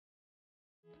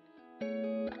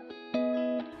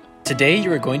Today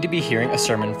you are going to be hearing a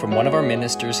sermon from one of our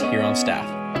ministers here on staff.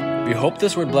 We hope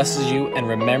this word blesses you, and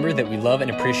remember that we love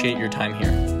and appreciate your time here.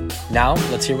 Now,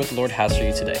 let's hear what the Lord has for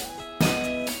you today.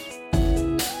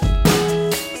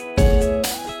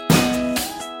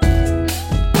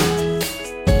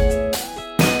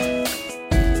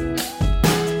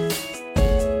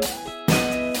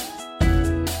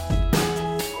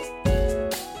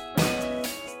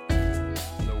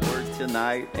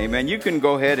 Amen. You can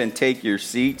go ahead and take your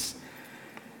seats.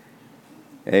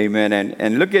 Amen.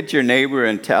 And look at your neighbor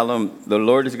and tell him the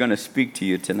Lord is going to speak to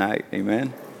you tonight.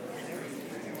 Amen.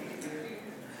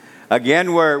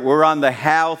 Again, we're on the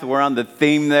health. We're on the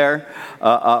theme there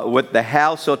with the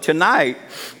health. So tonight,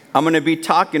 I'm going to be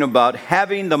talking about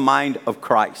having the mind of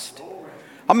Christ.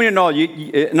 How many know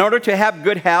in order to have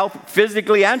good health,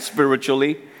 physically and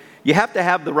spiritually, you have to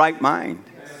have the right mind.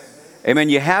 Amen.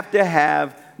 You have to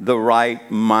have the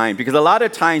right mind. Because a lot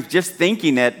of times just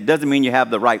thinking it doesn't mean you have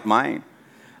the right mind.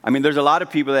 I mean, there's a lot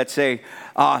of people that say,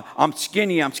 I'm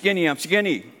skinny.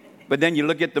 But then you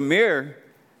look at the mirror,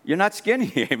 you're not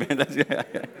skinny. Amen.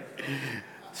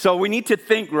 So we need to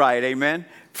think right. Amen.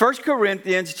 1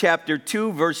 Corinthians chapter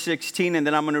 2, verse 16, and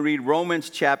then I'm going to read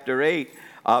Romans chapter 8,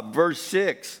 verse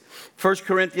 6. 1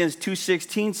 Corinthians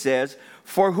 2:16 says,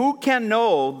 "For who can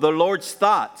know the Lord's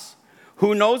thoughts?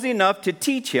 Who knows enough to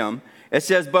teach him?" It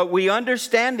says, "But we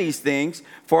understand these things,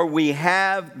 for we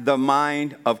have the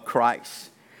mind of Christ."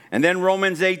 And then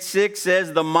Romans 8:6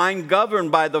 says, "The mind governed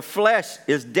by the flesh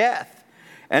is death."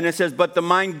 And it says, "But the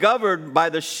mind governed by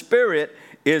the Spirit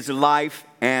is life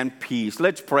and peace."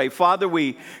 Let's pray. Father,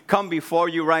 we come before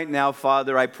you right now,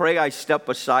 Father. I pray I step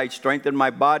aside, strengthen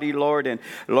my body, Lord. And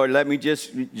Lord, let me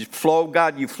just flow,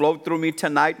 God. You flow through me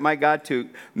tonight, my God, to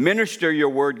minister your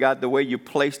word, God, the way you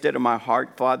placed it in my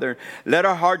heart, Father. Let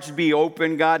our hearts be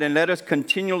open, God, and let us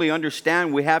continually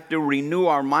understand we have to renew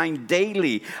our mind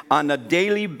daily, on a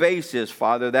daily basis,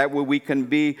 Father. That way we can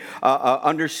be,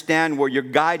 understand where you're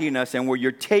guiding us and where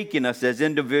you're taking us as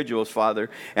individuals,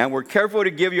 Father. And we're careful to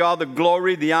give you all the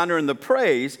glory, the honor, and the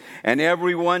praise. And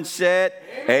everyone said,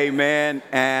 amen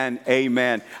and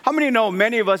amen. How many know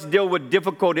many of us deal with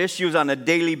difficult issues on a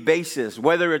daily basis,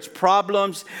 whether it's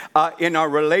problems in our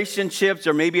relationships,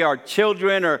 or maybe our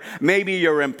children, or maybe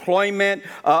your employment.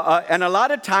 And a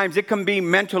lot of times it can be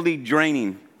mentally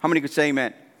draining. How many could say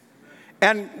amen?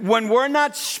 And when we're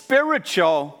not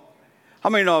spiritual, how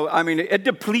many know, it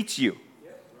depletes you.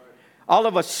 All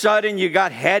of a sudden, you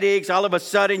got headaches. All of a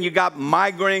sudden, you got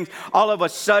migraines. All of a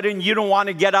sudden, you don't want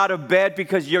to get out of bed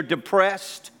because you're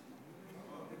depressed.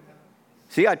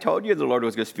 See, I told you the Lord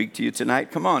was going to speak to you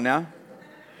tonight. Come on now.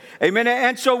 Amen.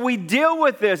 And so we deal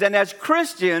with this. And as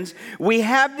Christians, we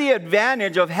have the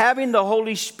advantage of having the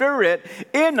Holy Spirit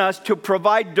in us to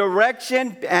provide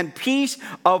direction and peace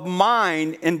of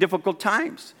mind in difficult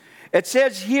times. It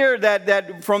says here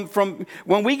that from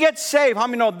when we get saved, how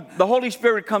many know the Holy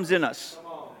Spirit comes in us?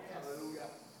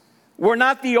 We're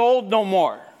not the old no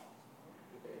more.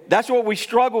 That's what we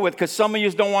struggle with, because some of you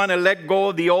don't want to let go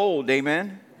of the old.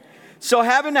 Amen. So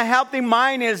having a healthy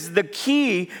mind is the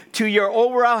key to your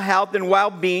overall health and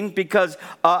well-being, because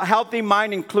a healthy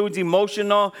mind includes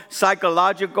emotional,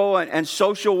 psychological, and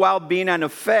social well-being, and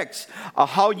affects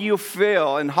how you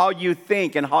feel and how you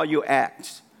think and how you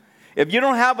act. If you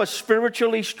don't have a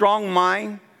spiritually strong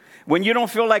mind, when you don't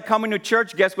feel like coming to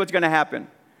church, guess what's going to happen?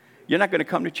 You're not going to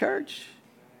come to church.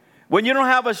 When you don't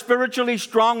have a spiritually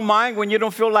strong mind, when you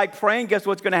don't feel like praying, guess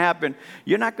what's going to happen?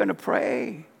 You're not going to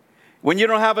pray. When you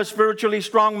don't have a spiritually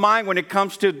strong mind, when it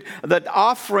comes to the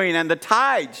offering and the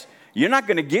tithes, you're not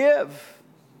going to give.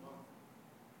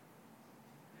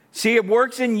 See, it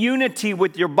works in unity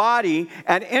with your body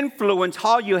and influence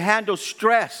how you handle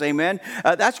stress, amen?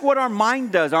 That's what our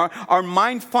mind does. Our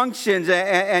mind functions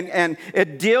and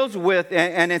it deals with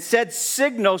and it sends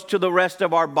signals to the rest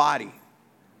of our body.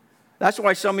 That's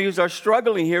why some of you are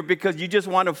struggling here, because you just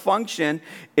want to function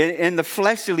in the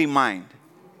fleshly mind.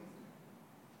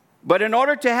 But in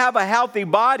order to have a healthy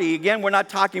body, again, we're not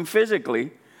talking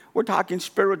physically, we're talking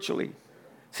spiritually.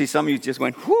 See, some of you just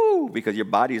went, whoo, because your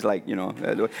body's like,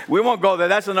 we won't go there.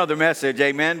 That's another message,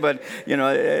 amen? But,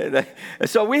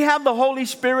 so we have the Holy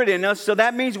Spirit in us. So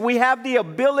that means we have the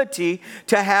ability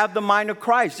to have the mind of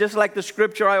Christ, just like the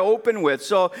scripture I opened with.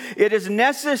 So it is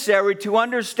necessary to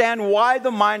understand why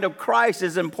the mind of Christ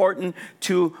is important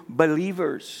to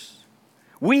believers.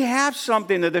 We have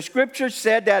something that the scripture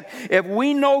said that if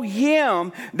we know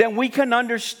him, then we can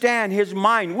understand his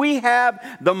mind. We have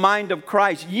the mind of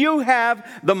Christ. You have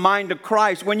the mind of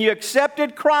Christ. When you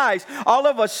accepted Christ, all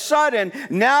of a sudden,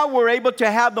 now we're able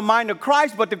to have the mind of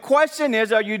Christ. But the question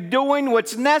is, are you doing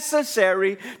what's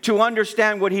necessary to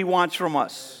understand what he wants from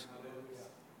us?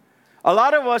 A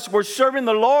lot of us, we're serving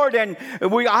the Lord, and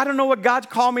I don't know what God's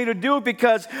called me to do,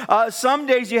 because some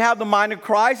days you have the mind of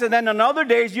Christ, and then on other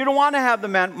days you don't want to have the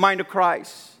mind of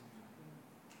Christ.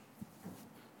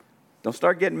 Don't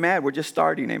start getting mad. We're just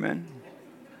starting, amen.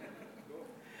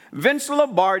 Vince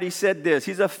Lombardi said this.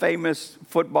 He's a famous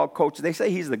football coach. They say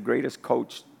he's the greatest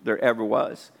coach there ever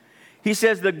was. He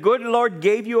says, the good Lord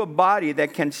gave you a body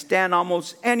that can stand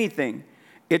almost anything.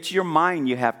 It's your mind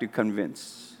you have to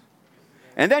convince.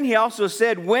 And then he also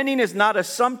said, winning is not a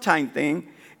sometime thing,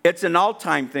 it's an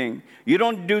all-time thing. You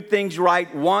don't do things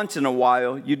right once in a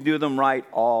while, you do them right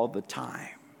all the time.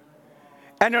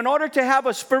 And in order to have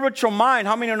a spiritual mind,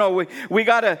 how many know we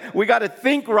gotta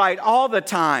think right all the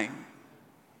time?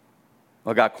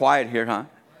 Well, got quiet here, huh?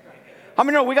 How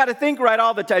many know we gotta think right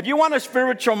all the time? If you want a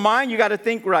spiritual mind, you gotta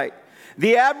think right.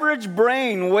 The average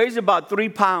brain weighs about 3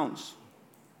 pounds.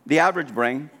 The average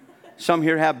brain. Some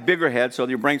here have bigger heads, so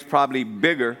your brain's probably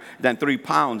bigger than 3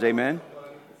 pounds, amen?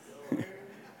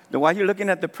 Then why are you looking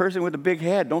at the person with the big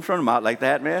head? Don't front them out like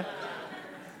that, man. It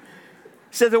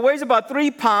says it weighs about 3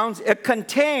 pounds. It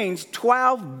contains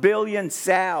 12 billion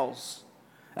cells.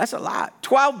 That's a lot.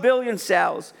 12 billion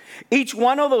cells. Each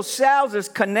one of those cells is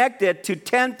connected to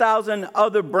 10,000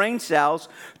 other brain cells,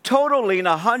 totaling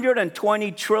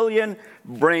 120 trillion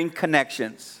brain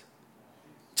connections.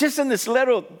 Just in this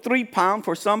little 3 pound,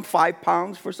 for some 5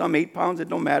 pounds, for some 8 pounds, it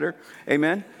don't matter.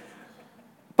 Amen.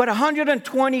 But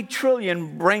 120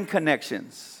 trillion brain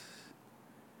connections.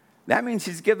 That means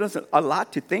he's given us a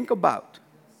lot to think about.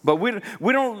 But we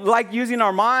don't like using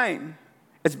our mind.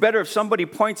 It's better if somebody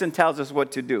points and tells us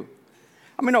what to do.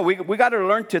 I mean, no, we got to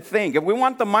learn to think. If we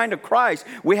want the mind of Christ,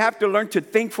 we have to learn to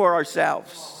think for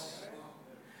ourselves.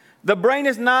 The brain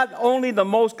is not only the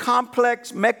most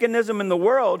complex mechanism in the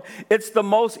world, it's the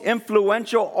most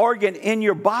influential organ in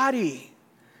your body.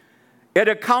 It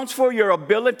accounts for your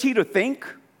ability to think.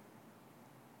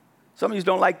 Some of you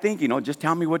don't like thinking. Just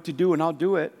tell me what to do and I'll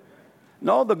do it.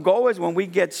 No, the goal is when we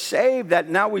get saved that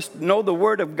now we know the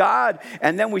Word of God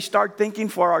and then we start thinking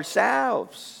for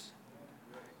ourselves.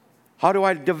 How do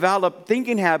I develop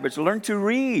thinking habits? Learn to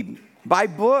read. Buy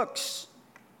books.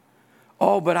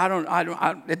 Oh, but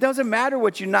it doesn't matter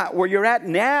where you're at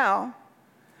now.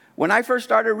 When I first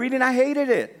started reading, I hated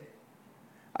it.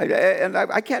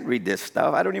 I can't read this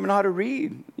stuff. I don't even know how to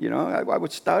read. I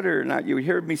would stutter. And you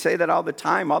hear me say that all the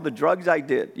time, all the drugs I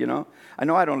did, I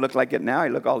know I don't look like it now. I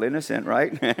look all innocent,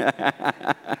 right?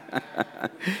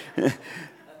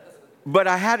 But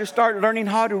I had to start learning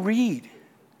how to read.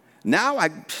 Now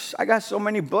I got so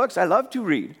many books. I love to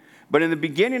read. But in the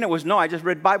beginning, I just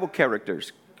read Bible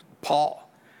characters. Paul,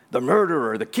 the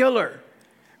murderer, the killer,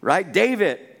 right?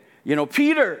 David,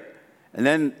 Peter. And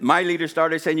then my leader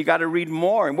started saying, you got to read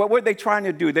more. And what were they trying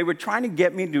to do? They were trying to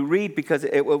get me to read because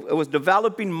it was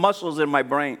developing muscles in my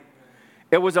brain.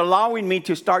 It was allowing me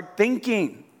to start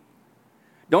thinking.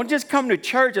 Don't just come to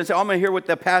church and say, I'm going to hear what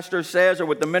the pastor says or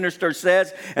what the minister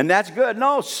says, and that's good.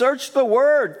 No, search the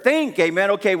word. Think,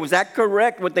 amen. Okay, was that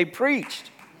correct, what they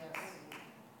preached?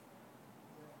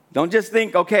 Don't just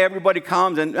think, okay, everybody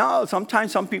comes and, no,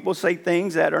 sometimes some people say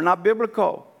things that are not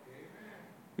biblical.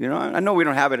 I know we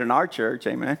don't have it in our church,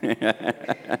 amen.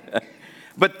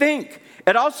 But think.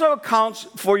 It also accounts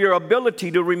for your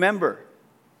ability to remember.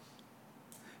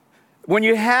 When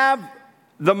you have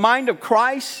the mind of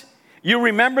Christ, you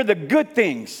remember the good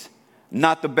things,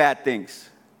 not the bad things.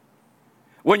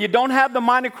 When you don't have the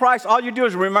mind of Christ, all you do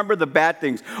is remember the bad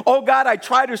things. Oh, God, I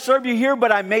tried to serve you here,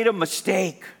 but I made a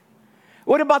mistake.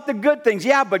 What about the good things?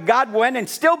 Yeah, but God went and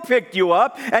still picked you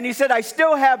up, and he said, I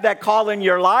still have that call in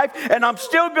your life, and I'm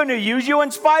still going to use you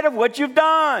in spite of what you've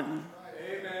done.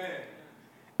 Amen.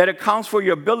 It accounts for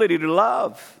your ability to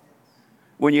love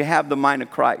when you have the mind of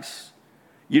Christ.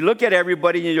 You look at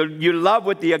everybody and you love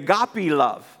with the agape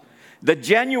love, the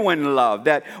genuine love.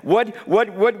 That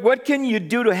what can you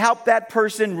do to help that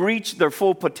person reach their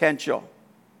full potential?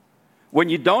 When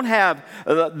you don't have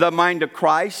the mind of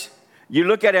Christ, you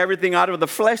look at everything out of the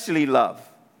fleshly love.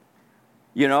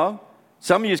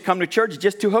 Some of you come to church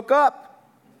just to hook up.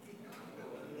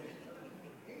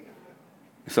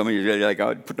 Some of you are like,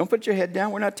 oh, don't put your head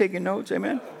down. We're not taking notes.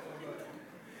 Amen.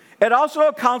 It also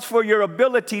accounts for your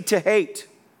ability to hate.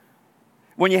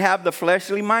 When you have the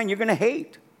fleshly mind, you're going to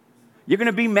hate. You're going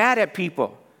to be mad at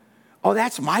people. Oh,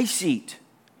 that's my seat.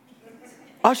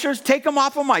 Ushers, take them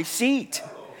off of my seat.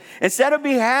 Instead of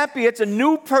be happy, it's a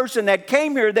new person that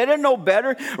came here. They didn't know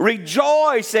better.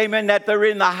 Rejoice, amen, that they're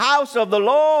in the house of the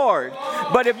Lord.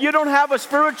 But if you don't have a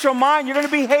spiritual mind, you're going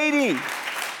to be hating.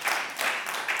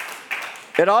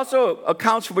 It also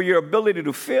accounts for your ability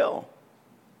to feel,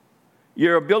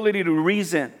 your ability to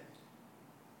reason,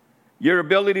 your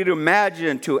ability to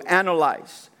imagine, to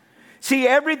analyze. See,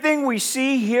 everything we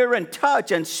see, hear, and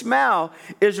touch and smell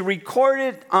is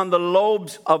recorded on the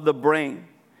lobes of the brain.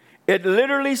 It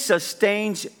literally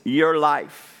sustains your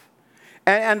life.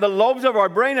 And the lobes of our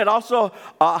brain, it also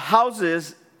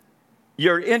houses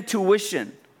your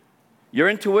intuition. Your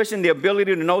intuition, the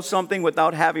ability to know something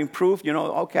without having proof. You know,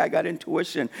 okay, I got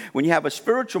intuition. When you have a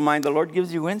spiritual mind, the Lord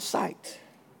gives you insight.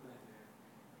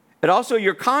 It also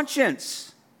your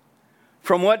conscience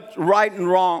from what's right and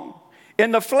wrong.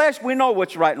 In the flesh, we know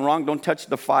what's right and wrong. Don't touch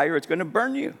the fire. It's going to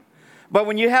burn you. But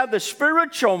when you have the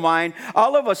spiritual mind,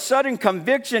 all of a sudden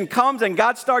conviction comes and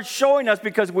God starts showing us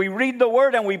because we read the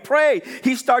word and we pray.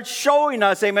 He starts showing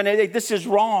us, amen, this is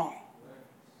wrong.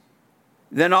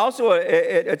 Then also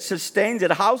it sustains,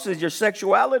 it houses your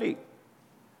sexuality.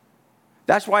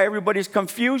 That's why everybody's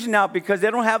confused now because they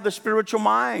don't have the spiritual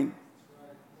mind.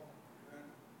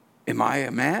 Am I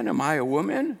a man? Am I a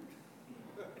woman?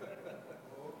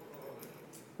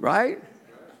 Right?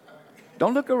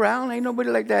 Don't look around. Ain't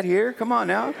nobody like that here. Come on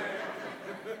now.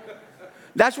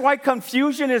 That's why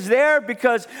confusion is there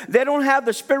because they don't have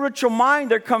the spiritual mind.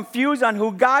 They're confused on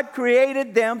who God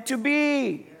created them to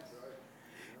be.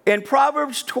 In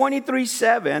Proverbs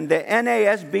 23:7, the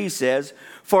NASB says,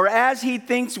 "For as he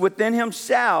thinks within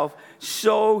himself,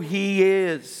 so he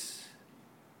is."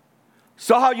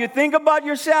 So how you think about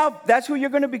yourself, that's who you're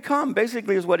going to become,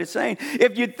 basically is what it's saying.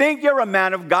 If you think you're a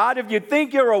man of God, if you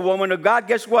think you're a woman of God,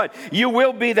 guess what? You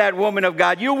will be that woman of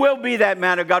God. You will be that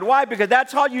man of God. Why? Because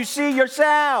that's how you see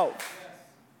yourself.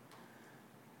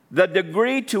 The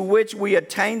degree to which we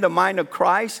attain the mind of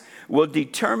Christ will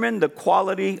determine the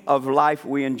quality of life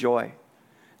we enjoy.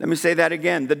 Let me say that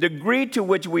again. The degree to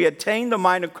which we attain the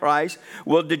mind of Christ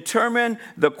will determine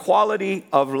the quality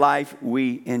of life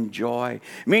we enjoy.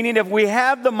 Meaning if we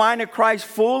have the mind of Christ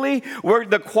fully,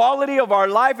 the quality of our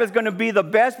life is going to be the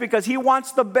best because He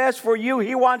wants the best for you.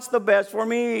 He wants the best for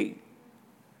me.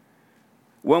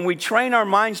 When we train our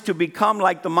minds to become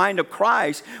like the mind of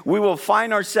Christ, we will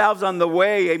find ourselves on the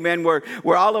way, amen, where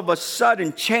all of a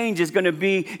sudden change is going to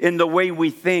be in the way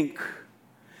we think.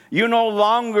 You no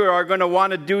longer are going to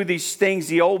want to do these things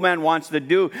the old man wants to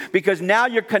do because now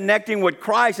you're connecting with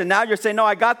Christ and now you're saying, no,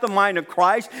 I got the mind of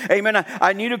Christ. Amen.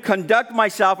 I need to conduct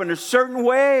myself in a certain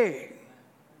way.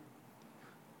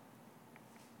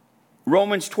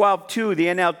 Romans 12:2, the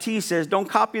NLT says, don't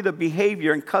copy the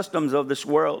behavior and customs of this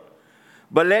world,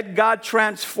 but let God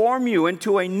transform you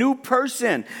into a new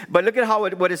person. But look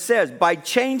at what it says, by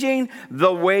changing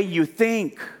the way you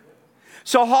think.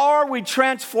 So how are we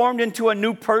transformed into a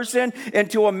new person,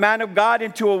 into a man of God,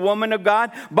 into a woman of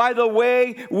God? By the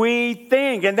way we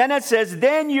think. And then it says,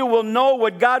 then you will know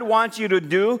what God wants you to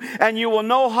do, and you will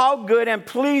know how good and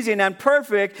pleasing and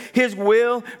perfect His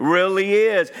will really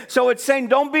is. So it's saying,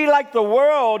 don't be like the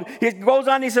world. It goes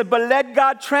on, he says, but let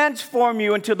God transform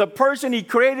you into the person He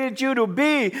created you to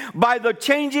be by the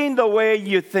changing the way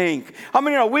you think. How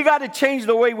many know we got to change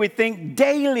the way we think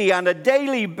daily, on a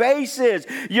daily basis?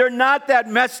 You're not that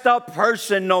messed up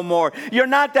person no more. You're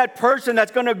not that person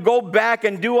that's going to go back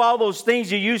and do all those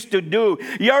things you used to do.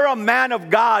 You're a man of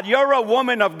God. You're a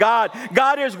woman of God.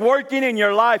 God is working in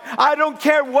your life. I don't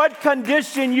care what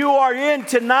condition you are in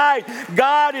tonight.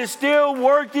 God is still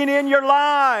working in your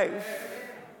life.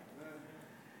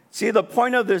 See, the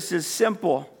point of this is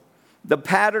simple. The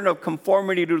pattern of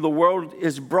conformity to the world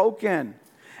is broken,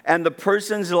 and the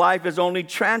person's life is only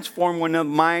transformed when the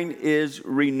mind is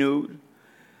renewed.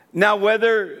 Now,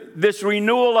 whether this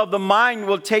renewal of the mind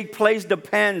will take place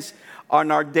depends on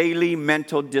our daily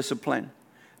mental discipline.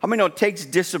 How many know it takes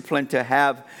discipline to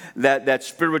have that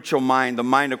spiritual mind, the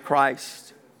mind of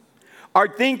Christ? Our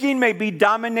thinking may be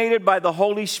dominated by the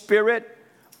Holy Spirit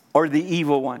or the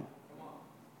evil one.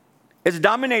 It's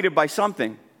dominated by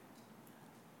something.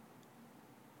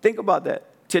 Think about that.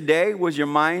 Today, was your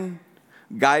mind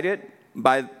guided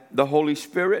by the Holy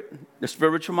Spirit, the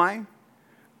spiritual mind?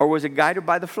 Or was it guided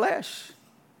by the flesh?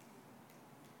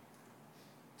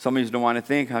 Some of you don't want to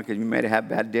think, because you may have a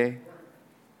bad day.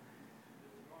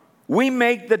 We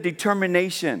make the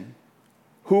determination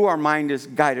who our mind is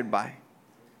guided by.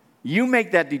 You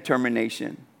make that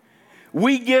determination.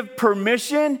 We give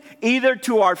permission either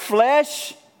to our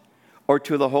flesh or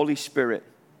to the Holy Spirit.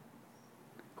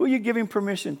 Who are you giving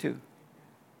permission to?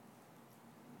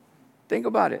 Think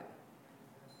about it.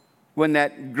 when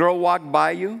that girl walked by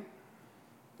you,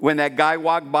 when that guy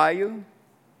walked by you?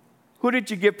 Who did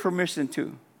you give permission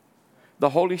to? The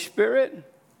Holy Spirit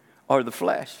or the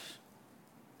flesh?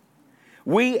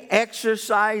 We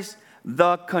exercise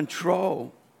the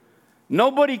control.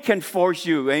 Nobody can force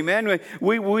you, amen?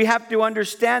 We have to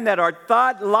understand that our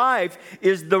thought life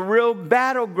is the real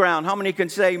battleground. How many can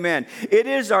say amen? It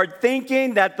is our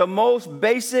thinking that the most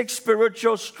basic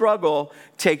spiritual struggle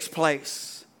takes place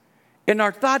in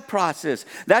our thought process.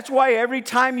 That's why every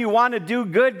time you want to do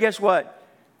good, guess what?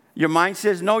 Your mind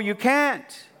says, no, you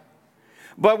can't.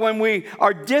 But when we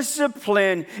are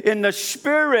disciplined in the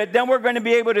Spirit, then we're going to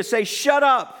be able to say, shut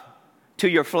up to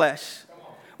your flesh.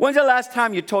 When's the last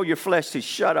time you told your flesh to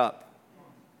shut up?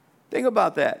 Think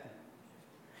about that.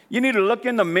 You need to look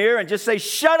in the mirror and just say,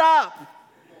 shut up,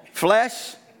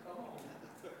 flesh.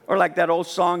 Or like that old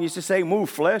song used to say, move,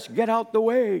 flesh, get out the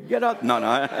way, get out.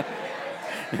 No.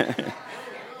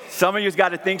 Some of you's got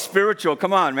to think spiritual.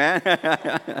 Come on, man.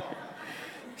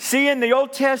 See, in the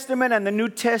Old Testament and the New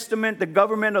Testament, the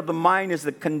government of the mind is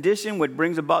the condition which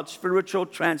brings about spiritual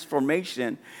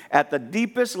transformation at the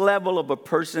deepest level of a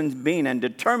person's being and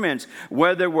determines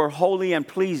whether we're holy and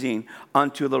pleasing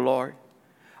unto the Lord.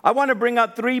 I want to bring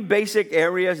out 3 basic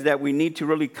areas that we need to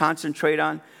really concentrate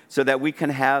on so that we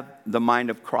can have the mind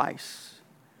of Christ.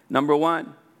 Number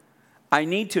 1, I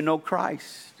need to know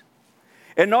Christ.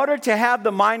 In order to have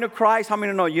the mind of Christ, how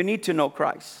many know you need to know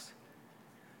Christ?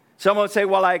 Someone would say,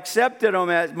 well, I accepted him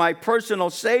as my personal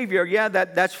Savior. Yeah,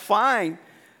 that's fine.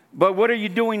 But what are you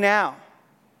doing now?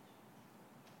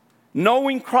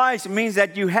 Knowing Christ means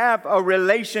that you have a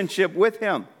relationship with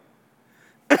him.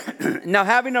 Now,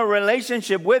 having a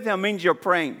relationship with him means you're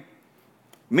praying,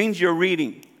 means you're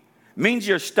reading, means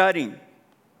you're studying,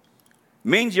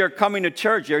 means you're coming to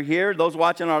church. You're here. Those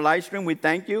watching our live stream, we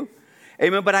thank you.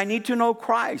 Amen. But I need to know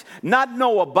Christ, not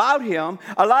know about him.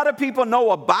 A lot of people know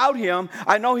about him.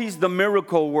 I know he's the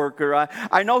miracle worker.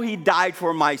 I know he died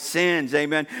for my sins.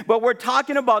 Amen. But we're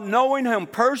talking about knowing him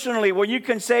personally, where you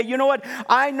can say, you know what?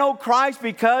 I know Christ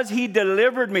because he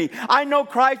delivered me. I know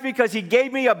Christ because he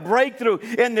gave me a breakthrough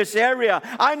in this area.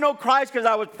 I know Christ because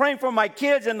I was praying for my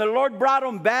kids and the Lord brought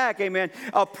them back. Amen.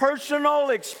 A personal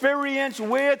experience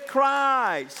with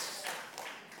Christ.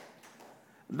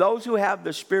 Those who have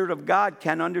the Spirit of God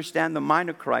can understand the mind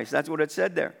of Christ. That's what it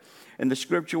said there. In the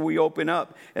scripture we open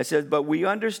up, it says, but we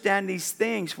understand these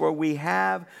things for we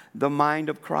have the mind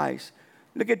of Christ.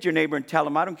 Look at your neighbor and tell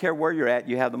him, I don't care where you're at,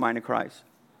 you have the mind of Christ.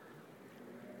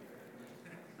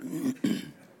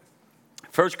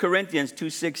 1 Corinthians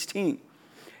 2:16.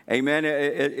 Amen,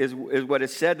 is what it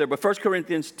said there. But 1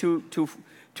 Corinthians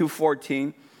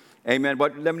 2:14. Amen.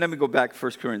 But let me go back to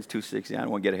 1 Corinthians 2:16. I don't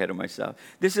want to get ahead of myself.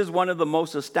 This is one of the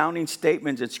most astounding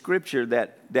statements in Scripture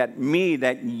that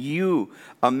you,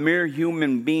 a mere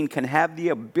human being, can have the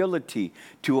ability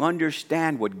to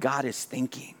understand what God is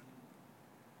thinking.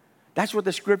 That's what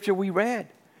the Scripture we read.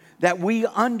 That we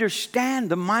understand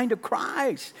the mind of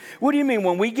Christ. What do you mean?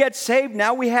 When we get saved,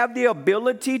 now we have the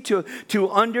ability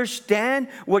to understand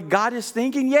what God is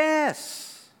thinking? Yes.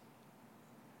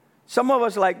 Some of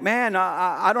us are like, man,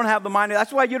 I don't have the mind.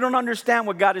 That's why you don't understand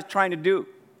what God is trying to do.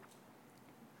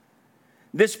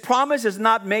 This promise is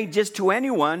not made just to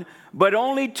anyone, but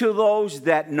only to those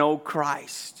that know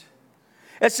Christ.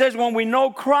 It says when we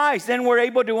know Christ, then we're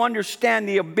able to understand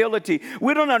the ability.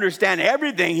 We don't understand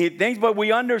everything he thinks, but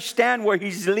we understand where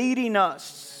he's leading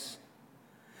us.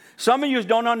 Some of you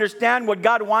don't understand what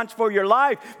God wants for your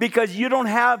life because you don't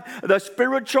have the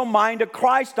spiritual mind of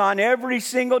Christ on every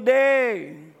single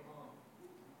day.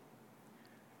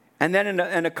 And then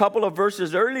in a couple of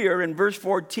verses earlier, in verse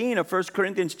 14 of 1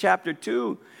 Corinthians chapter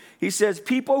 2, he says,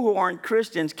 people who aren't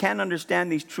Christians can't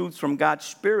understand these truths from God's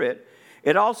Spirit.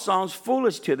 It all sounds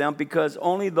foolish to them because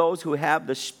only those who have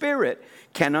the Spirit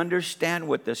can understand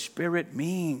what the Spirit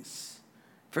means.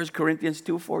 1 Corinthians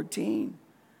 2:14.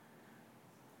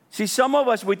 See, some of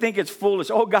us, we think it's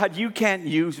foolish. Oh, God, you can't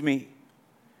use me.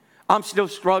 I'm still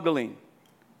struggling.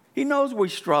 He knows we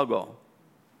struggle.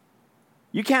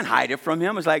 You can't hide it from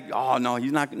him. It's like, oh, no,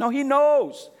 he's not. No, he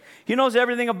knows. He knows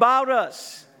everything about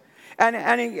us.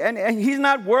 And he's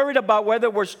not worried about whether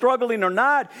we're struggling or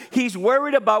not. He's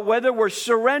worried about whether we're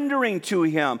surrendering to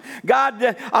him.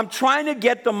 God, I'm trying to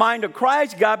get the mind of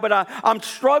Christ, God, but I'm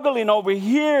struggling over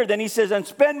here. Then he says, and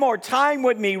spend more time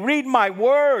with me. Read my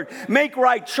word. Make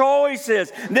right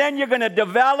choices. Then you're going to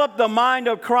develop the mind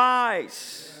of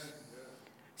Christ.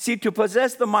 See, to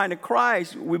possess the mind of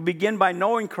Christ, we begin by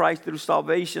knowing Christ through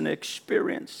salvation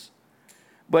experience.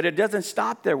 But it doesn't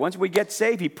stop there. Once we get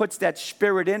saved, he puts that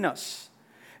Spirit in us.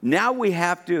 Now we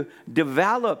have to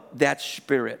develop that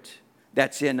Spirit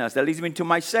that's in us. That leads me to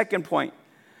my second point.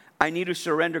 I need to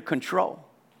surrender control.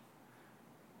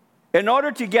 In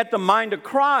order to get the mind of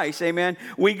Christ, amen,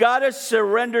 we got to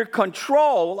surrender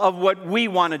control of what we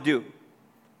want to do.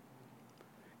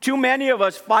 Too many of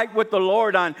us fight with the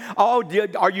Lord on,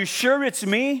 are you sure it's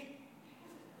me?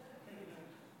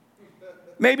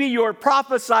 Maybe you're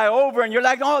prophesy over and you're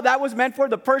like, that was meant for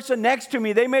the person next to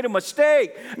me. They made a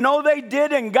mistake. No, they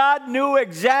didn't. God knew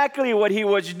exactly what he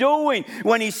was doing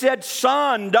when he said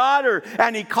son, daughter,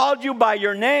 and he called you by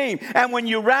your name. And when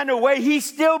you ran away, he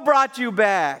still brought you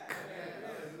back.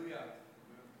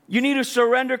 You need to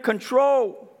surrender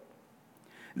control.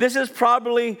 This is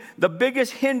probably the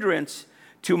biggest hindrance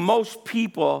to most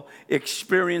people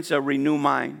experience a renewed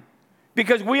mind.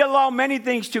 Because we allow many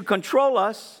things to control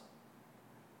us.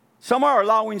 Some are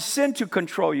allowing sin to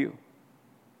control you.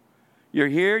 You're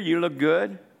here, you look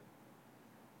good.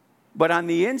 But on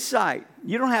the inside,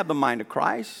 you don't have the mind of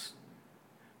Christ.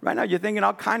 Right now, you're thinking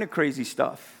all kind of crazy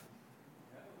stuff.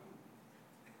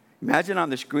 Imagine on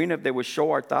the screen if they would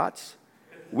show our thoughts.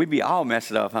 We'd be all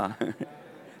messed up, huh?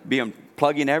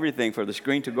 Plugging everything for the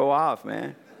screen to go off,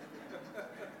 man.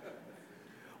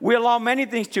 We allow many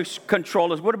things to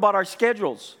control us. What about our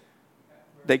schedules?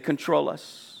 They control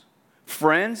us.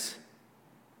 Friends,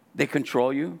 they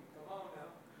control you.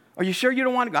 Are you sure you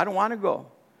don't want to go? I don't want to go.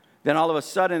 Then all of a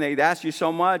sudden they ask you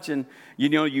so much and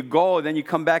you go, then you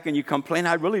come back and you complain,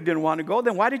 I really didn't want to go.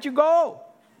 Then why did you go?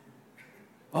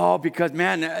 Oh, because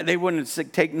man, they wouldn't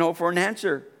take no for an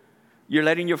answer. You're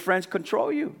letting your friends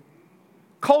control you.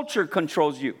 Culture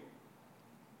controls you.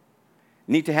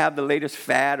 You need to have the latest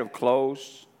fad of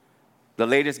clothes, the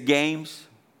latest games.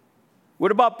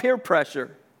 What about peer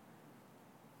pressure?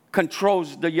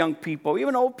 Controls the young people,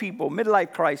 even old people,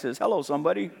 midlife crisis. Hello,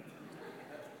 somebody.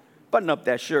 Button up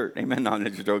that shirt. Amen. No, I'm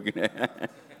just joking.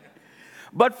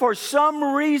 But for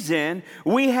some reason,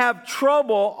 we have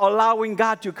trouble allowing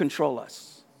God to control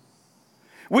us.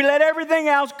 We let everything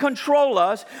else control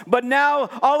us, but now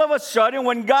all of a sudden,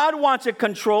 when God wants to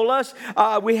control us,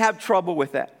 we have trouble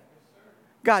with that.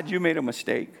 God, you made a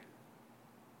mistake.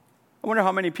 I wonder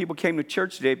how many people came to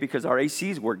church today because our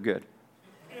ACs work good.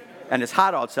 And it's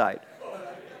hot outside.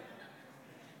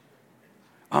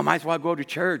 I might as well go to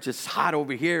church. It's hot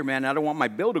over here, man. I don't want my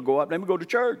bill to go up. Let me go to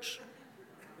church.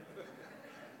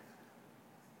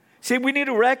 See, we need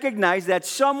to recognize that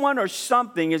someone or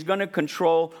something is going to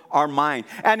control our mind.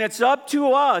 And it's up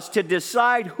to us to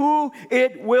decide who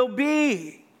it will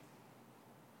be.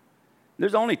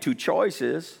 There's only two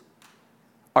choices.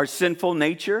 Our sinful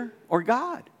nature or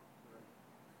God.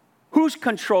 Who's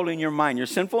controlling your mind? Your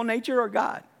sinful nature or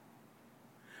God?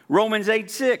 Romans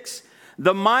 8:6,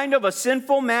 the mind of a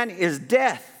sinful man is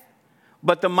death,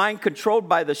 but the mind controlled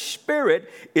by the Spirit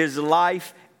is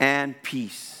life and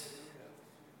peace.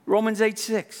 Romans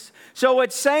 8:6. So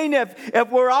it's saying if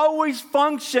we're always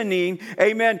functioning,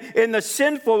 amen, in the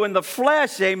sinful, in the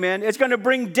flesh, amen, it's going to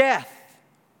bring death.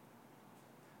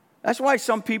 That's why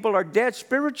some people are dead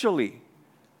spiritually.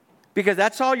 Because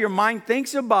that's all your mind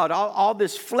thinks about, all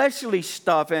this fleshly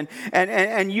stuff.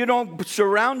 And you don't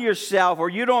surround yourself, or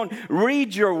you don't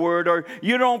read your word, or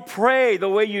you don't pray the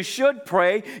way you should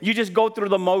pray. You just go through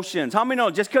the motions. How many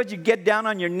know just because you get down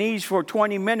on your knees for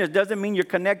 20 minutes doesn't mean you're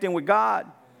connecting with God?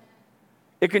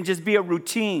 It can just be a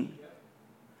routine.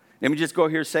 Let me just go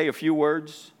here, say a few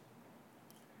words,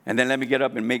 and then let me get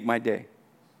up and make my day.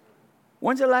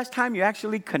 When's the last time you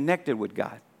actually connected with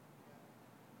God?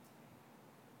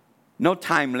 No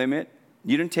time limit.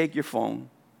 You didn't take your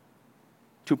phone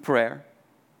to prayer.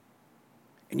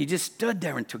 And you just stood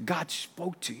there until God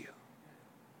spoke to you.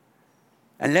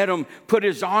 And let him put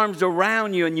his arms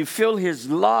around you and you feel his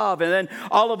love. And then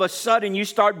all of a sudden you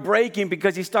start breaking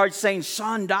because he starts saying,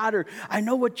 son, daughter, I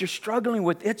know what you're struggling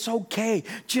with. It's okay.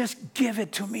 Just give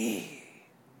it to me.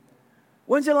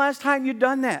 When's the last time you've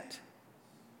done that?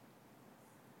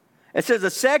 It says the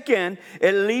second,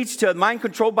 it leads to mind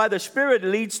controlled by the Spirit. It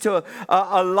leads to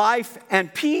a life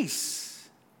and peace.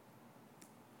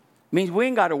 It means we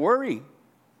ain't got to worry.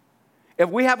 If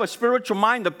we have a spiritual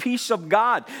mind, the peace of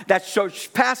God that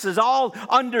surpasses all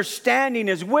understanding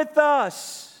is with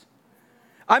us.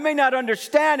 I may not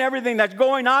understand everything that's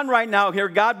going on right now here,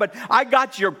 God, but I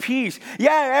got your peace.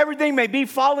 Yeah, everything may be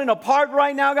falling apart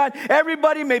right now, God.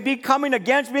 Everybody may be coming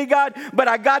against me, God, but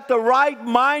I got the right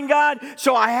mind, God,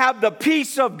 so I have the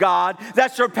peace of God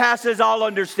that surpasses all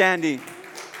understanding.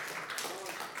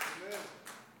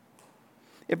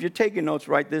 If you're taking notes,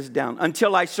 write this down.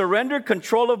 Until I surrender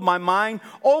control of my mind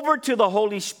over to the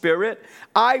Holy Spirit,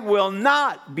 I will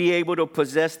not be able to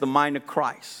possess the mind of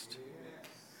Christ.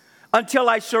 Until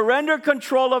I surrender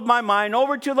control of my mind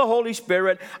over to the Holy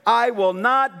Spirit, I will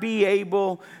not be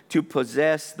able to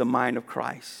possess the mind of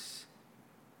Christ.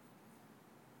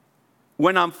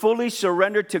 When I'm fully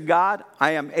surrendered to God,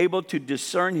 I am able to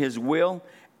discern His will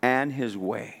and His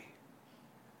way.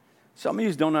 Some of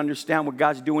you don't understand what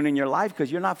God's doing in your life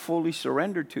because you're not fully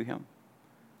surrendered to Him.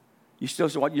 You're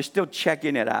still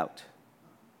checking it out.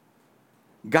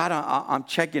 God, I'm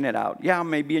checking it out. Yeah, I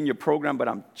may be in your program, but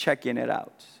I'm checking it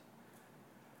out.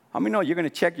 How many know you're going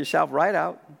to check yourself right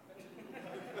out?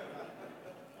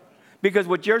 Because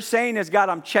what you're saying is, God,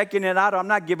 I'm checking it out. I'm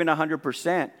not giving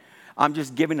 100%. I'm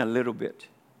just giving a little bit.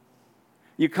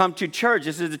 You come to church.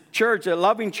 This is a church, a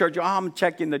loving church. Oh, I'm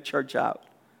checking the church out.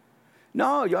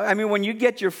 No, I mean, when you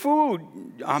get your food,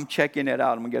 I'm checking it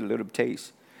out. I'm going to get a little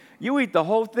taste. You eat the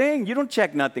whole thing. You don't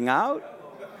check nothing out.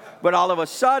 But all of a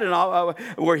sudden,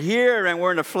 we're here and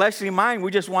we're in a fleshly mind.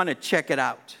 We just want to check it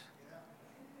out.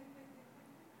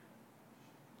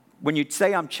 When you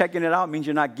say I'm checking it out, it means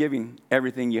you're not giving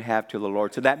everything you have to the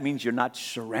Lord. So that means you're not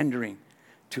surrendering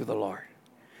to the Lord.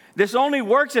 This only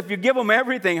works if you give Him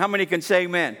everything. How many can say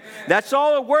amen? That's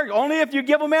all it works. Only if you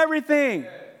give Him everything.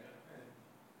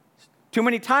 Too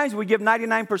many times we give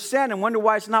 99% and wonder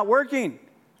why it's not working.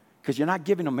 Because you're not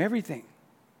giving Him everything.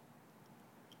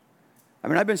 I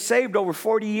mean, I've been saved over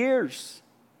 40 years.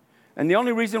 And the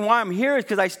only reason why I'm here is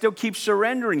because I still keep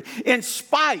surrendering in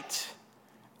spite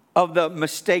of the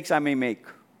mistakes I may make.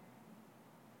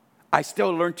 I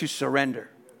still learn to surrender.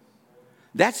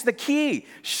 That's the key,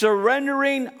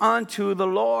 surrendering unto the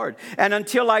Lord. And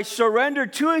until I surrender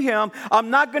to Him, I'm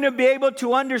not going to be able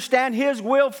to understand His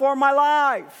will for my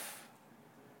life.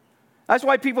 That's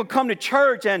why people come to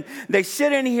church and they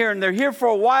sit in here and they're here for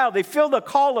a while. They feel the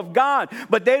call of God,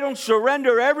 but they don't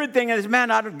surrender everything. And it's, man,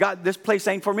 this place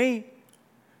ain't for me.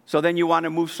 So then you want to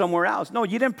move somewhere else. No,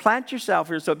 you didn't plant yourself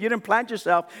here. So if you didn't plant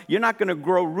yourself, you're not going to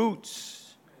grow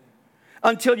roots.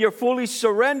 Until you're fully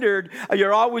surrendered,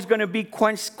 you're always going to be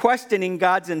questioning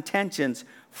God's intentions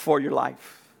for your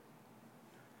life.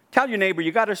 Tell your neighbor,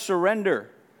 you got to surrender.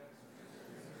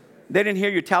 They didn't hear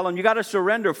you. Tell them, you got to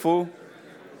surrender, fool.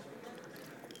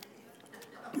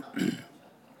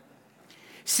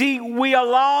 See, we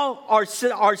allow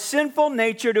our sinful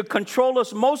nature to control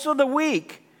us most of the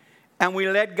week. And we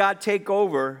let God take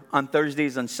over on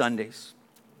Thursdays and Sundays.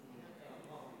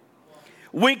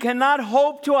 We cannot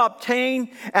hope to obtain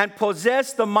and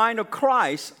possess the mind of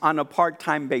Christ on a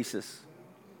part-time basis.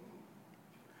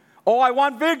 Oh, I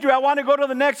want victory. I want to go to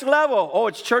the next level. Oh,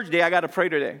 it's church day. I got to pray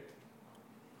today.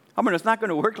 I mean, it's not going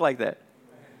to work like that.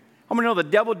 I mean, no, the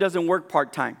devil doesn't work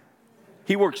part-time.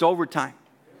 He works overtime.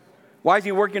 Why is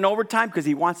he working overtime? Because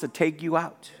he wants to take you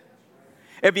out.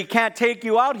 If he can't take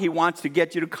you out, he wants to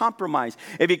get you to compromise.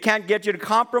 If he can't get you to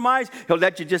compromise, he'll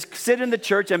let you just sit in the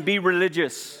church and be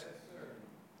religious.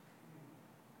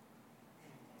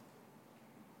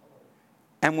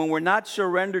 And when we're not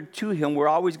surrendered to Him, we're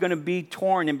always going to be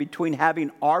torn in between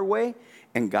having our way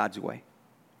and God's way.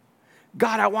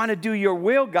 God, I want to do your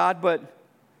will, God, but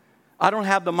I don't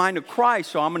have the mind of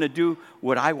Christ, so I'm going to do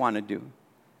what I want to do.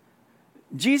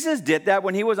 Jesus did that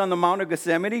when He was on the Mount of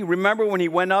Gethsemane. Remember when He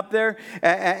went up there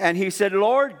and He said,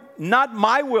 Lord, not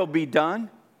my will be done.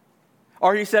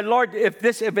 Or He said, Lord, if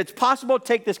it's possible,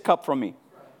 take this cup from me.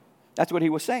 That's what He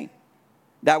was saying.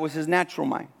 That was His natural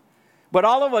mind. But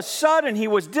all of a sudden, He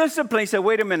was disciplined. He said,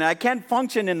 wait a minute, I can't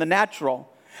function in the natural.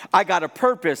 I got a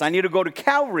purpose. I need to go to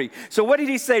Calvary. So what did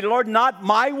He say? Lord, not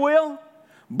my will,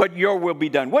 but your will be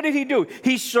done. What did He do?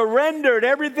 He surrendered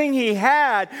everything He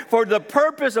had for the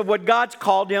purpose of what God's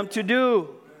called Him to do.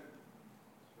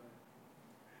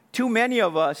 Too many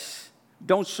of us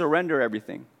don't surrender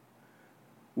everything.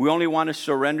 We only want to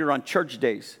surrender on church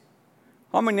days.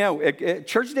 How many know?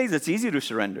 Church days, it's easy to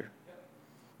surrender.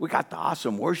 We got the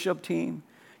awesome worship team.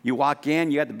 You walk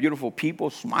in, you got the beautiful people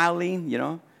smiling, you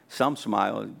know. Some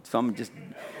smile, some just...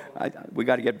 we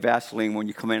got to get Vaseline when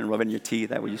you come in and rub it in your teeth.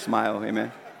 That way you smile,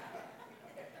 amen.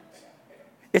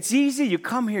 It's easy. You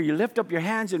come here, you lift up your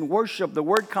hands in worship. The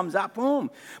word comes out,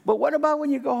 boom. But what about when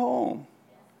you go home?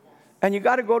 And you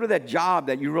got to go to that job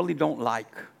that you really don't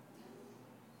like.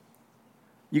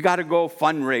 You got to go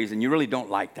fundraise and you really don't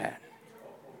like that.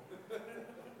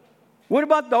 What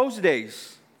about those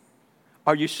days?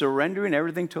 Are you surrendering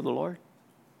everything to the Lord?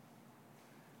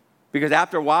 Because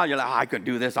after a while, you're like, I could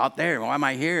do this out there. Why am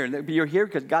I here? You're here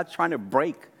because God's trying to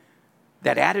break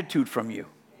that attitude from you.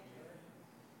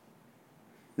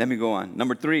 Let me go on.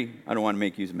 Number 3, I don't want to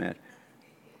make you mad.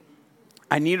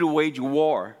 I need to wage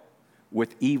war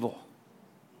with evil.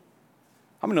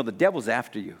 How many know the devil's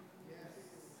after you?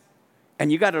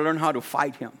 And you got to learn how to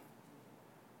fight him.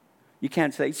 You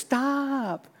can't say,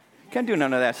 stop. You can't do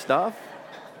none of that stuff.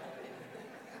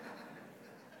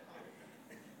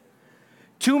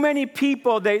 Too many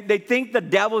people, they think the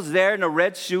devil's there in a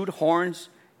red suit, horns,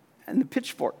 and the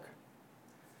pitchfork.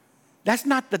 That's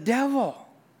not the devil.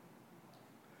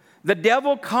 The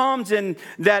devil comes in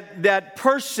that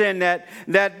person that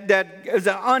is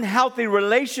an unhealthy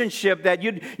relationship that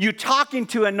you talking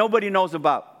to and nobody knows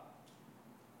about.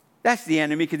 That's the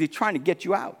enemy because he's trying to get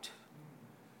you out.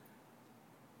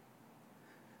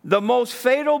 The most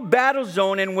fatal battle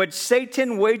zone in which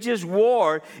Satan wages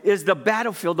war is the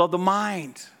battlefield of the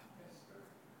mind.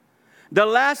 The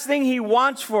last thing he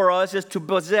wants for us is to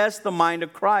possess the mind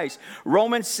of Christ.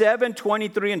 Romans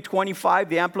 7:23 and 25,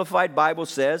 the Amplified Bible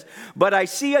says, "But I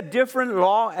see a different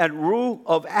law and rule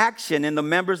of action in the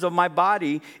members of my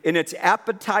body, in its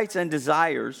appetites and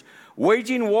desires,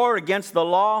 waging war against the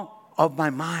law of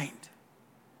my mind."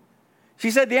 She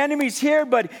said, the enemy's here,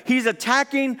 but he's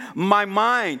attacking my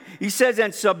mind. He says,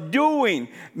 and subduing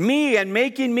me and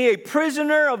making me a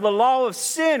prisoner of the law of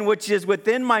sin, which is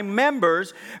within my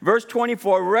members. Verse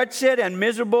 24, wretched and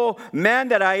miserable man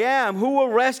that I am, who will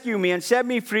rescue me and set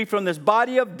me free from this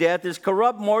body of death, this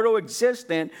corrupt mortal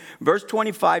existence? Verse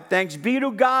 25, thanks be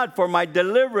to God for my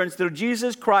deliverance through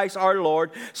Jesus Christ our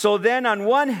Lord. So then on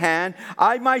one hand,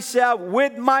 I myself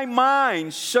with my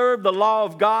mind serve the law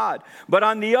of God, but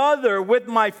on the other, with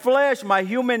my flesh, my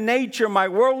human nature, my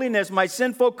worldliness, my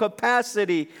sinful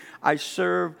capacity, I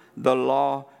serve the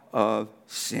law of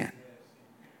sin.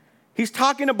 He's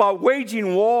talking about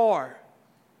waging war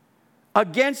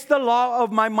against the law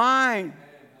of my mind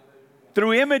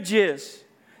through images.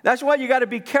 That's why you got to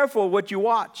be careful what you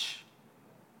watch.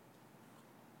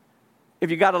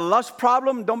 If you got a lust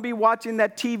problem, don't be watching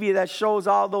that TV that shows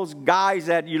all those guys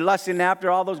that you're lusting after,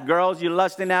 all those girls you're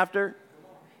lusting after.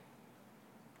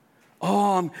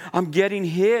 Oh, I'm getting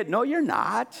hit. No, you're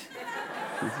not.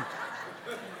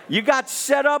 You got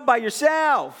set up by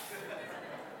yourself.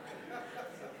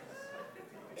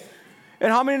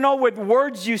 And how many know what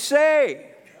words you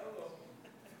say?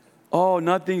 Oh,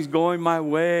 nothing's going my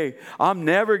way. I'm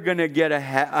never going to get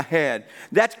ahead.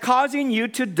 That's causing you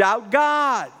to doubt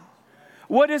God.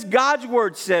 What does God's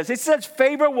word says? It says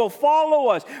favor will follow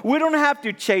us. We don't have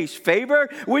to chase favor.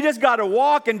 We just got to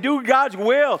walk and do God's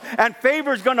will. And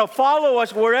favor is going to follow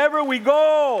us wherever we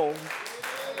go.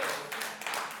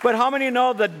 But how many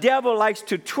know the devil likes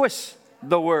to twist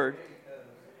the word?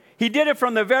 He did it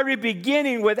from the very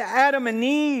beginning with Adam and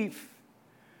Eve.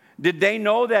 Did they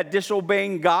know that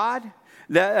disobeying God,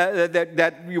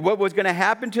 that what was going to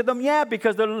happen to them? Yeah,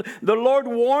 because the Lord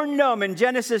warned them in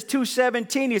Genesis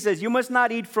 2:17. He says, you must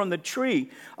not eat from the tree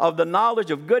of the knowledge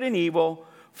of good and evil,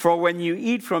 for when you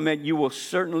eat from it, you will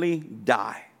certainly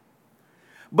die.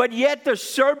 But yet the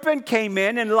serpent came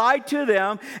in and lied to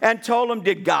them and told them,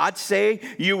 did God say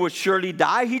you will surely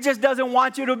die? He just doesn't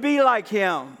want you to be like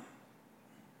him.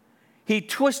 He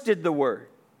twisted the word.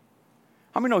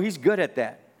 How many know he's good at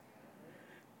that?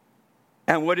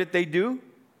 And what did they do?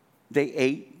 They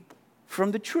ate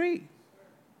from the tree.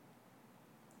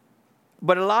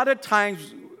 But a lot of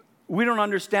times, we don't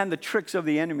understand the tricks of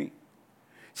the enemy.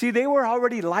 See, they were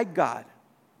already like God.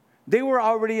 They were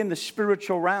already in the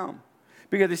spiritual realm.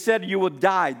 Because they said, you will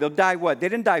die. They'll die what? They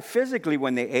didn't die physically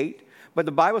when they ate. But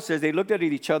the Bible says they looked at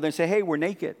each other and said, hey, we're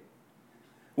naked.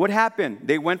 What happened?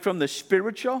 They went from the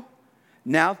spiritual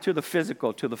now to the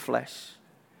physical, to the flesh.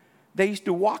 They used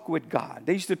to walk with God.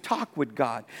 They used to talk with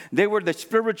God. They were the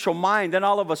spiritual mind. Then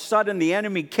all of a sudden the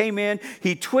enemy came in.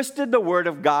 He twisted the word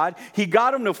of God. He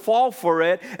got them to fall for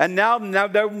it. And now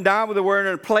we're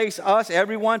in a place, us,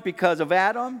 everyone, because of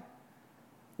Adam,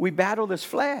 we battle this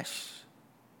flesh.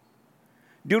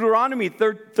 Deuteronomy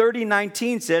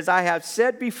 30:19 says, I have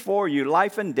set before you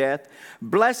life and death,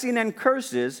 blessing and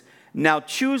curses. Now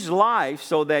choose life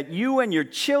so that you and your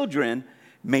children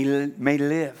may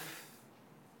live.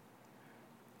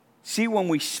 See, when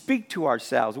we speak to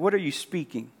ourselves, what are you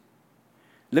speaking?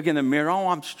 Look in the mirror, oh,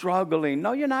 I'm struggling.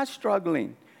 No, you're not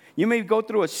struggling. You may go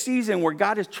through a season where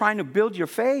God is trying to build your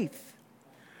faith.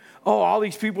 Oh, all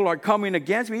these people are coming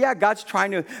against me. Yeah, God's trying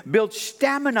to build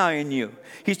stamina in you.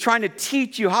 He's trying to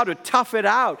teach you how to tough it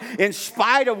out in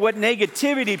spite of what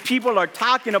negativity people are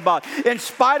talking about, in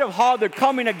spite of how they're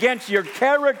coming against your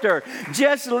character.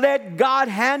 Just let God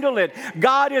handle it.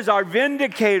 God is our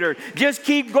vindicator. Just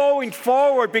keep going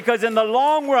forward, because in the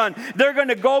long run, they're going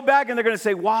to go back and they're going to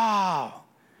say, wow,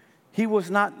 he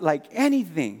was not like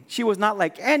anything. She was not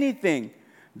like anything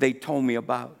they told me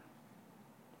about.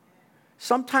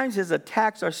 Sometimes his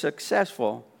attacks are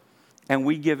successful and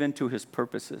we give in to his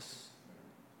purposes.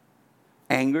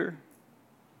 Anger.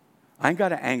 I ain't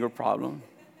got an anger problem.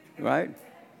 right?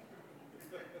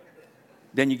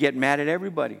 Then you get mad at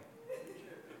everybody.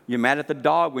 You're mad at the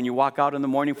dog when you walk out in the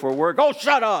morning for work. Oh,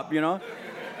 shut up, you know.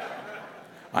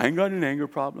 I ain't got an anger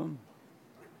problem.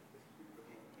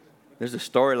 There's a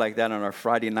story like that on our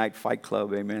Friday night fight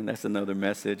club, amen. That's another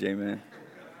message, amen.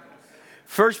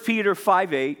 1 Peter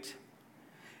 5:8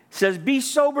 says, be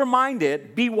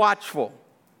sober-minded, be watchful.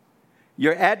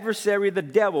 Your adversary, the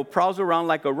devil, prowls around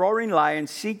like a roaring lion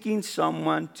seeking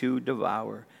someone to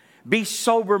devour. Be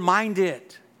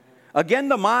sober-minded. Again,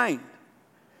 the mind.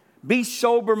 Be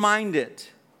sober-minded.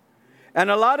 And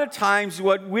a lot of times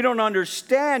what we don't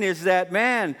understand is that,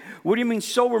 man, what do you mean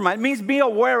sober-minded? It means be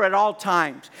aware at all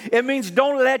times. It means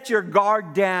don't let your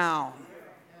guard down.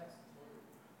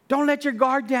 Don't let your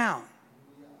guard down.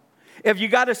 If you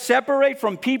got to separate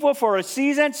from people for a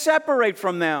season, separate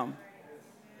from them.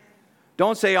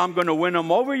 Don't say, I'm going to win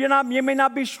them over. You may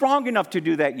not be strong enough to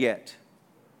do that yet.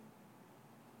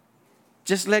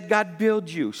 Just let God build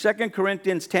you. 2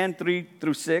 Corinthians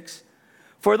 10:3-6.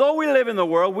 For though we live in the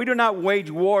world, we do not wage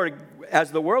war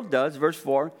as the world does. Verse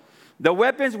 4. The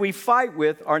weapons we fight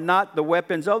with are not the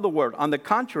weapons of the world. On the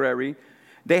contrary,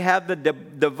 they have the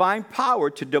divine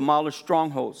power to demolish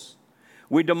strongholds.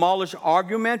 We demolish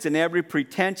arguments and every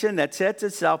pretension that sets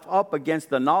itself up against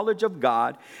the knowledge of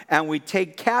God, and we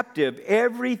take captive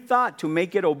every thought to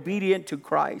make it obedient to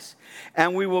Christ.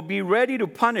 And we will be ready to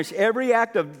punish every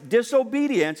act of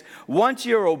disobedience once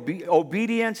your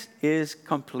obedience is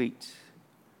complete.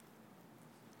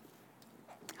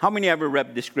 How many ever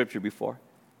read this scripture before?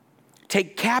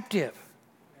 Take captive.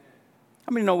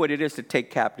 How many know what it is to take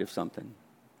captive something?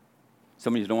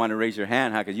 Some of you don't want to raise your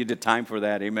hand, huh? Because you did time for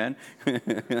that, amen?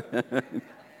 It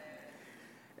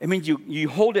means you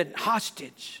hold it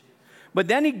hostage. But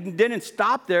then he didn't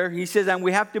stop there. He says, and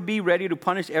we have to be ready to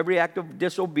punish every act of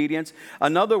disobedience.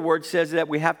 Another word says that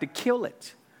we have to kill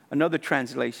it. Another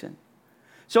translation.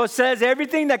 So it says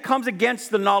everything that comes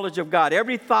against the knowledge of God,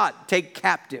 every thought, take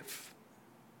captive.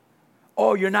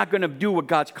 Oh, you're not going to do what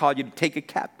God's called you to, take it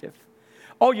captive.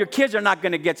 Oh, your kids are not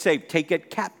going to get saved. Take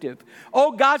it captive.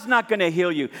 Oh, God's not going to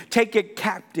heal you. Take it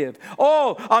captive.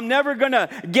 Oh, I'm never going to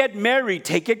get married.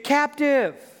 Take it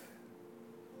captive.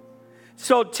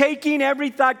 So taking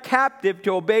every thought captive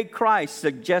to obey Christ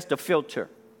suggests a filter.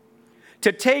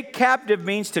 To take captive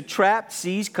means to trap,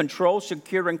 seize, control,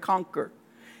 secure, and conquer.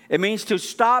 It means to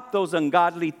stop those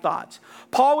ungodly thoughts.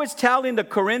 Paul is telling the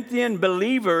Corinthian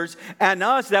believers and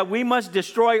us that we must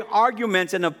destroy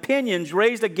arguments and opinions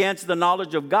raised against the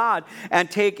knowledge of God and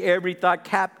take every thought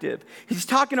captive. He's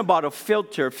talking about a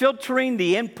filter. Filtering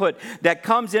the input that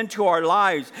comes into our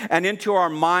lives and into our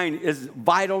mind is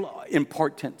vital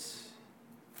importance.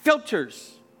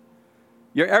 Filters.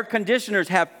 Your air conditioners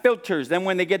have filters. Then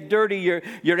when they get dirty,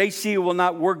 your AC will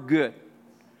not work good.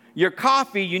 Your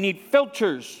coffee, you need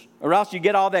filters, or else you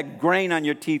get all that grain on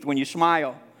your teeth when you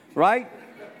smile, right?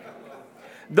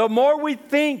 The more we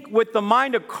think with the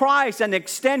mind of Christ and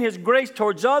extend His grace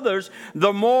towards others,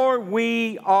 the more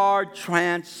we are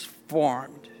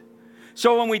transformed.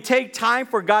 So when we take time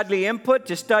for godly input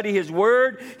to study His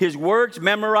Word, His works,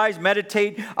 memorize,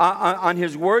 meditate on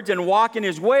His words, and walk in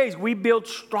His ways, we build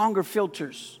stronger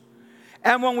filters.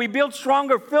 And when we build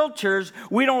stronger filters,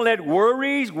 we don't let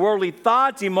worries, worldly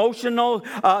thoughts, emotional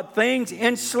things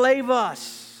enslave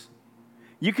us.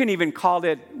 You can even call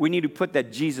it, we need to put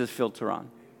that Jesus filter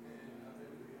on.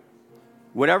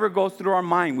 Whatever goes through our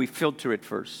mind, we filter it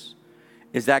first.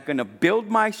 Is that going to build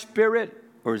my spirit,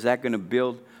 or is that going to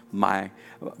build my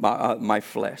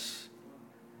flesh?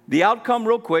 The outcome,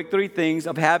 real quick, 3 things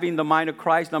of having the mind of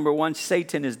Christ. Number 1,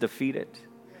 Satan is defeated.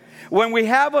 When we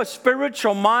have a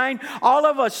spiritual mind, all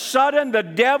of a sudden the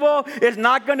devil is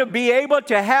not going to be able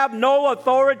to have no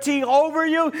authority over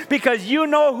you because you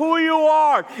know who you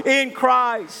are in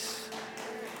Christ.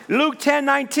 Luke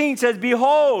 10:19 says,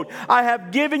 behold, I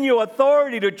have given you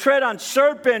authority to tread on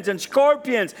serpents and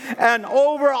scorpions and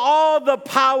over all the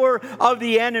power of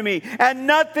the enemy, and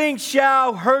nothing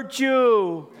shall hurt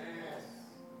you.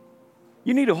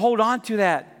 You need to hold on to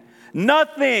that.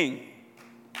 Nothing.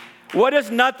 What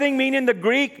does nothing mean in the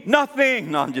Greek?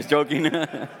 Nothing. No, I'm just joking.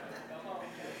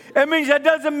 It means it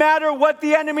doesn't matter what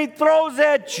the enemy throws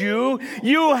at you.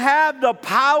 You have the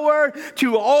power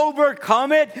to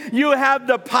overcome it. You have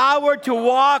the power to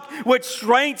walk with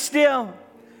strength still.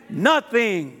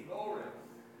 Nothing.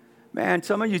 Man,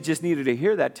 some of you just needed to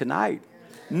hear that tonight.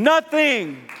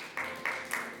 Nothing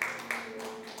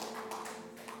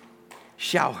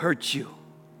shall hurt you.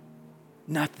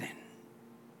 Nothing.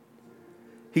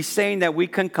 He's saying that we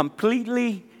can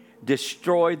completely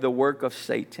destroy the work of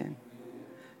Satan.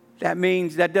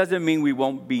 That doesn't mean we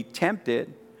won't be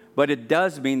tempted, But it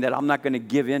does mean that I'm not going to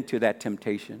give in to that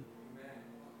temptation.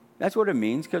 That's what it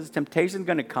means, because temptation is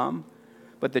going to come.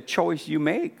 But the choice you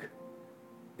make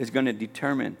is going to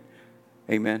determine,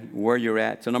 amen, where you're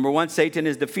at. So number one, Satan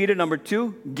is defeated. Number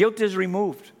two, guilt is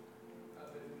removed.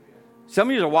 Some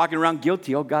of you are walking around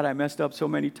guilty. Oh, God, I messed up so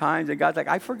many times. And God's like,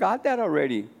 I forgot that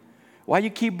already. Why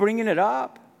you keep bringing it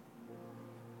up?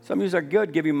 Some of you are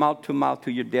good giving mouth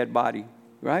to your dead body,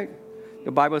 right?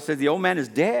 The Bible says the old man is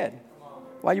dead.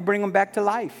 Why you bring him back to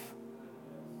life?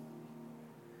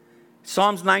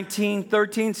 Psalms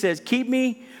 19:13 says, keep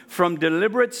me from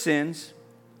deliberate sins.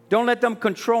 Don't let them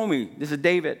control me. This is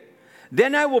David.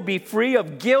 Then I will be free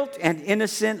of guilt and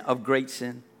innocent of great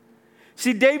sin.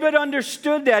 See, David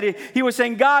understood that. He was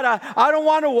saying, God, I don't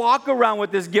want to walk around with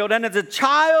this guilt. And as a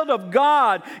child of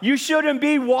God, you shouldn't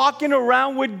be walking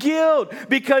around with guilt,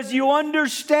 because you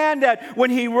understand that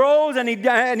when he rose and he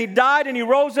died and he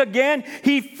rose again,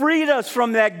 he freed us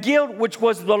from that guilt, which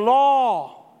was the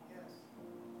law.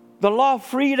 The law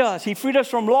freed us. He freed us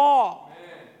from law.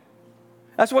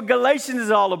 That's what Galatians is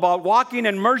all about, walking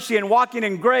in mercy and walking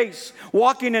in grace,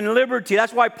 walking in liberty.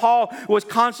 That's why Paul was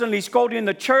constantly scolding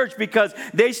the church, because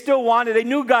they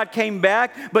knew God came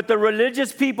back, but the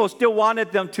religious people still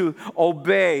wanted them to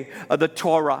obey the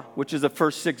Torah, which is the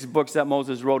first 6 books that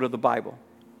Moses wrote of the Bible.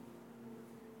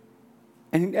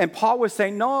 And Paul was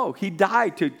saying, no, he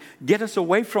died to get us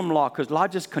away from law, because law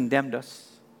just condemned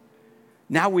us.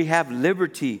 Now we have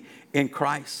liberty in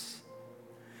Christ.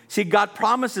 See, God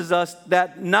promises us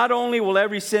that not only will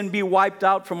every sin be wiped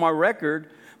out from our record,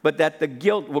 but that the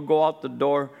guilt will go out the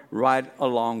door right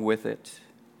along with it.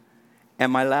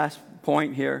 And my last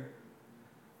point here,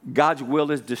 God's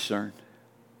will is discerned.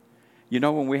 You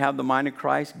know, when we have the mind of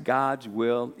Christ, God's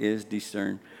will is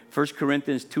discerned. 1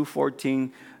 Corinthians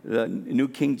 2:14, the New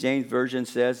King James Version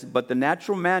says, but the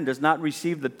natural man does not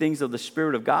receive the things of the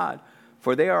Spirit of God,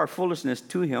 for they are foolishness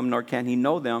to him, nor can he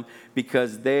know them,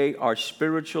 because they are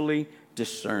spiritually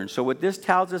discerned. So what this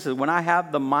tells us is, when I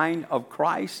have the mind of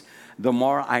Christ, the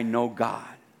more I know God.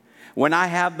 When I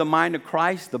have the mind of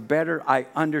Christ, the better I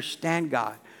understand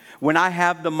God. When I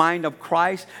have the mind of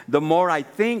Christ, the more I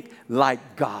think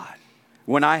like God.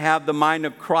 When I have the mind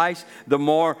of Christ, the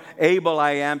more able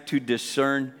I am to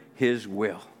discern his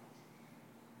will.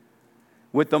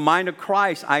 With the mind of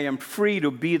Christ, I am free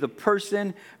to be the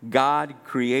person God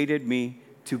created me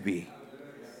to be.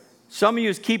 Some of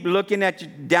you keep looking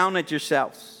down at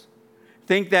yourselves.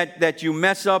 Think that you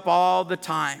mess up all the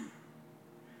time.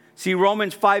 See,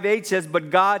 Romans 5:8 says,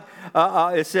 but God,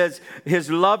 it says, his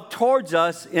love towards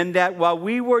us, in that while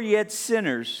we were yet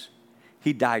sinners,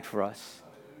 he died for us.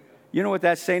 You know what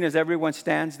that's saying as everyone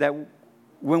stands? That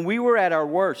when we were at our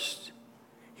worst,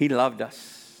 he loved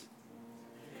us.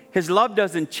 His love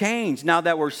doesn't change now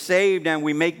that we're saved and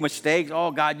we make mistakes.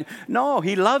 Oh, God. No,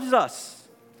 he loves us.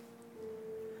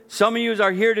 Some of you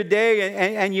are here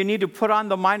today and you need to put on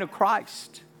the mind of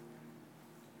Christ.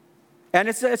 And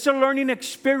it's a learning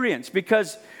experience,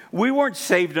 because we weren't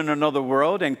saved in another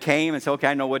world and came and said, okay,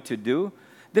 I know what to do.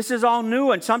 This is all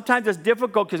new, and sometimes it's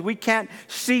difficult because we can't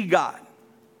see God.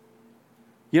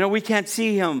 You know, we can't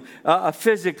see him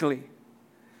physically.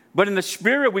 But in the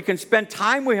Spirit, we can spend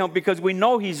time with him because we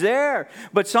know he's there.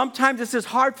 But sometimes this is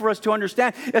hard for us to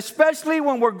understand, especially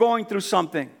when we're going through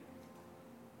something,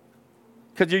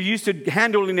 because you're used to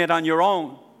handling it on your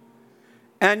own.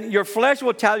 And your flesh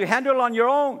will tell you, handle it on your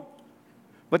own.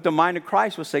 But the mind of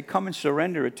Christ will say, come and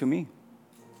surrender it to me.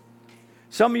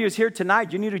 Some of you is here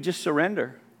tonight, you need to just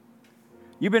surrender.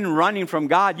 You've been running from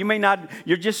God.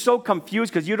 You're just so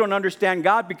confused because you don't understand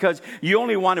God, because you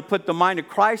only want to put the mind of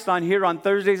Christ on here on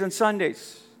Thursdays and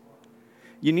Sundays.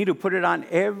 You need to put it on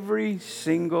every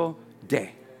single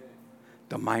day.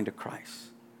 The mind of Christ.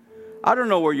 I don't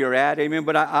know where you're at, amen,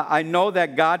 but I know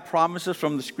that God promises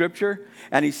from the Scripture,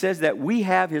 and he says that we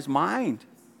have his mind.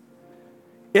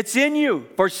 It's in you.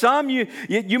 For some,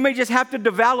 you may just have to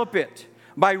develop it.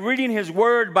 By reading his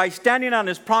word, by standing on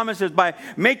his promises, by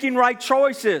making right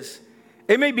choices.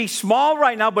 It may be small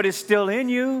right now, but it's still in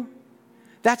you.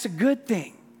 That's a good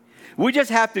thing. We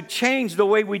just have to change the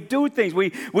way we do things.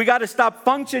 We got to stop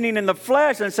functioning in the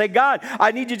flesh and say, God,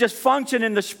 I need you to just function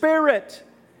in the Spirit.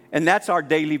 And that's our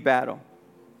daily battle.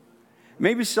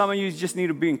 Maybe some of you just need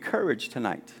to be encouraged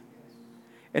tonight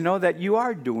and know that you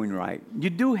are doing right. You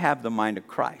do have the mind of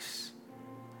Christ.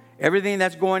 Everything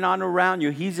that's going on around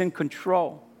you, he's in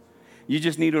control. You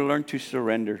just need to learn to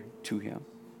surrender to him.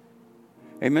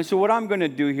 Amen. So what I'm going to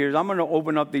do here is I'm going to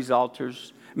open up these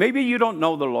altars. Maybe you don't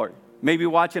know the Lord. Maybe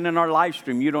watching in our live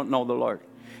stream, you don't know the Lord.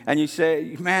 And you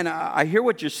say, man, I hear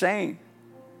what you're saying.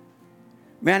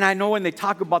 Man, I know when they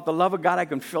talk about the love of God, I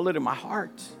can feel it in my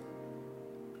heart.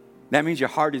 That means your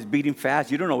heart is beating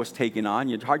fast. You don't know what's taking on.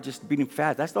 Your heart just beating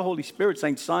fast. That's the Holy Spirit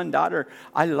saying, son, daughter,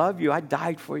 I love you. I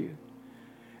died for you.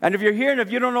 And if you're here and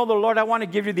if you don't know the Lord, I want to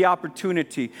give you the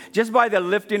opportunity. Just by the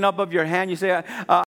lifting up of your hand, you say,